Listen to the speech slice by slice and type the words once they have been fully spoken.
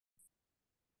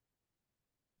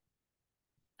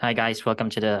Hi guys,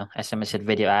 welcome to the SMS-iT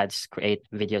video ads create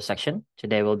video section.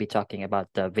 Today we'll be talking about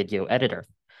the video editor.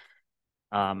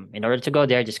 In order to go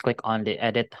there, just click on the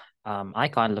edit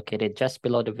icon located just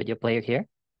below the video player here.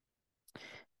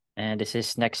 And this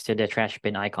is next to the trash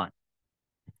bin icon.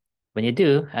 When you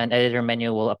do, an editor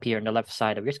menu will appear on the left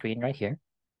side of your screen right here.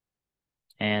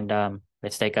 And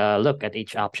let's take a look at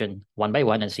each option one by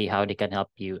one and see how they can help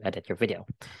you edit your video.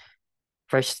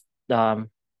 First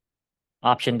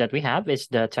option that we have is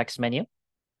the text menu.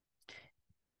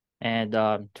 And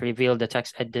to reveal the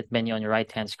text edit menu on your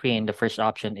right-hand screen, the first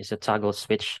option is a toggle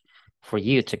switch for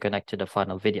you to connect to the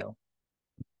final video.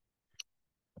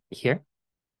 Here.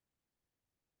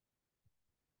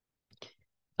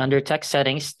 Under text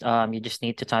settings, you just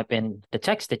need to type in the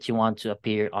text that you want to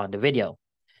appear on the video.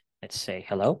 Let's say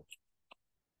hello.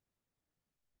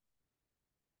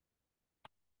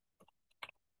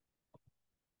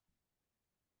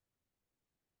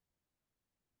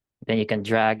 Then you can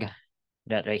drag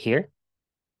that right here.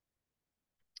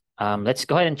 Let's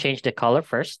go ahead and change the color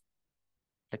first.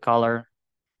 The color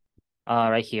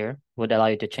right here would allow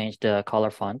you to change the color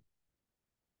font.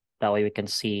 That way we can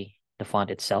see the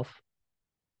font itself.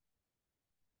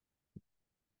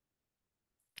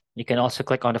 You can also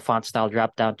click on the font style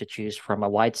dropdown to choose from a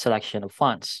wide selection of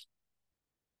fonts.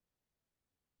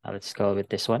 Let's go with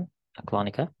this one,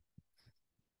 Aclonica.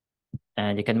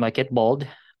 And you can make it bold,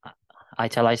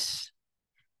 italicized,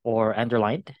 or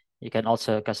underlined. You can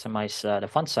also customize the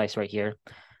font size right here.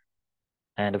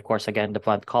 And of course, again, the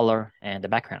font color and the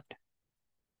background.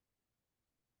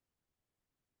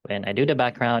 When I do the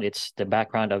background, it's the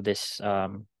background of this,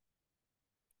 of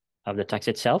the text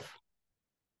itself.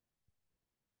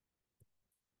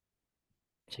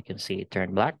 So you can see it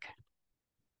turn black.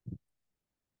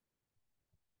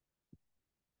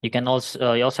 You can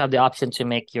also, you also have the option to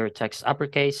make your text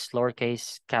uppercase,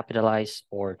 lowercase, capitalize,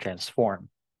 or transform.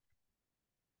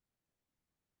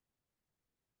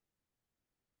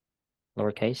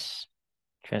 Lowercase,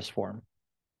 transform.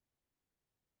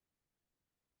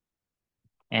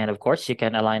 And of course, you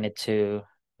can align it to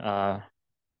right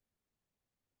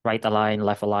align,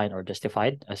 left align, or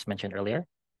justified, as mentioned earlier.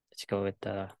 Let's go with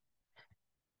the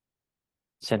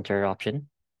center option.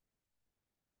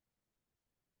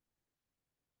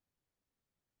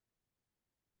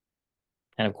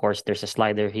 And of course, there's a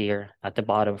slider here at the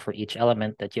bottom for each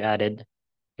element that you added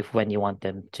if when you want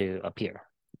them to appear.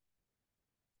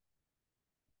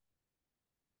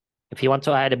 If you want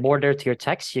to add a border to your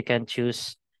text, you can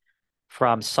choose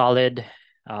from solid,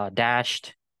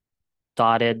 dashed,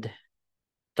 dotted,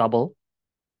 double.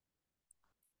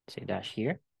 Say dash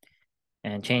here.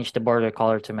 And change the border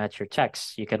color to match your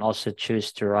text. You can also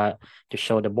choose to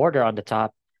show the border on the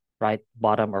top, right,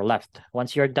 bottom, or left.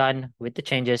 Once you're done with the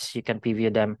changes, you can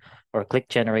preview them or click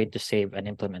generate to save and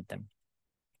implement them.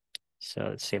 So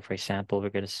let's say, for example, we're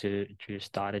going to choose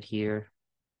dotted here.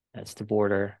 That's the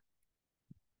border.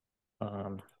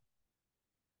 You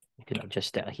can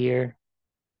adjust that here.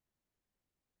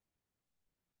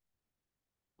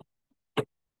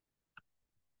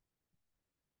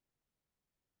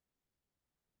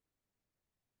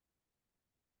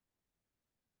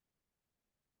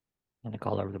 And the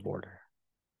color of the border.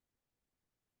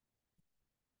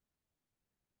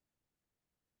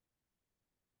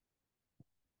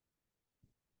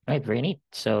 All right, very neat.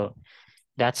 So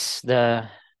that's the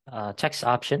text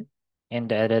option in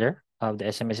the editor of the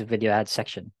SMS video ads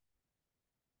section.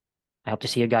 I hope to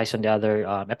see you guys on the other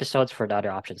episodes for the other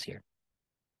options here.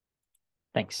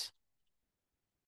 Thanks.